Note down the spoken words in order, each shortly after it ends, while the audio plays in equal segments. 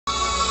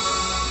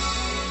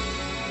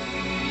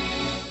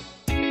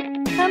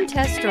Come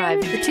test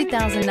drive the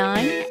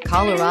 2009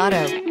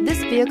 Colorado. This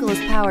vehicle is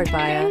powered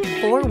by a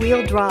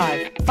 4-wheel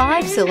drive,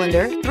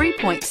 5-cylinder,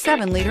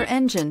 3.7-liter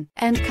engine,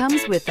 and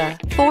comes with a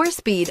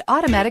 4-speed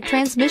automatic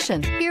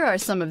transmission. Here are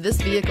some of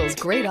this vehicle's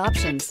great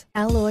options: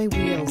 alloy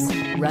wheels,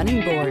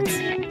 running boards,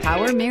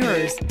 power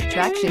mirrors,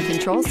 traction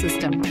control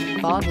system,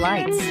 fog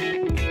lights.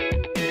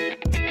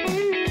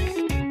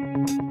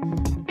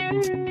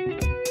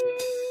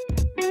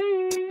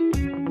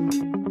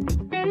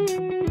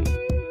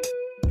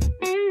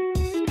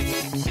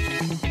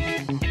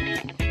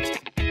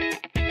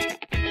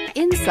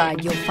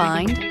 Inside you'll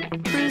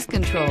find cruise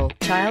control,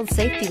 child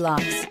safety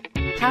locks,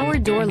 power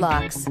door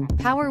locks,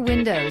 power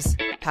windows,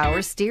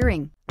 power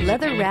steering,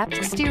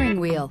 leather-wrapped steering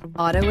wheel,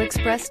 auto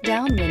express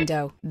down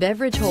window,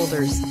 beverage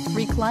holders,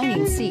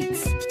 reclining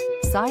seats,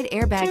 side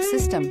airbag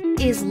system.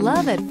 Is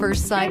love at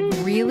first sight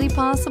really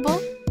possible?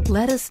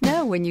 Let us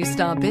know when you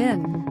stop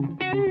in.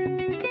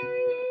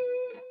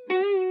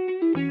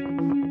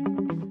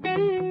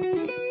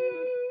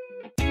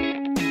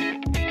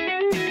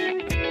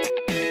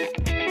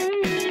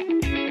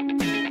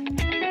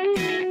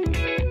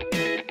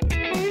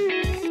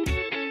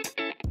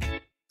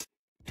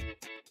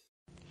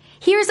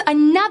 Here's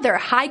another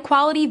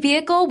high-quality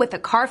vehicle with a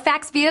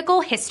Carfax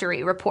Vehicle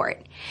History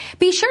Report.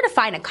 Be sure to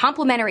find a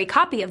complimentary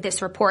copy of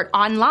this report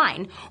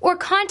online or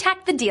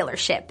contact the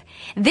dealership.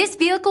 This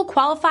vehicle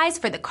qualifies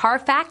for the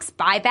Carfax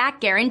Buyback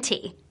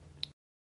Guarantee.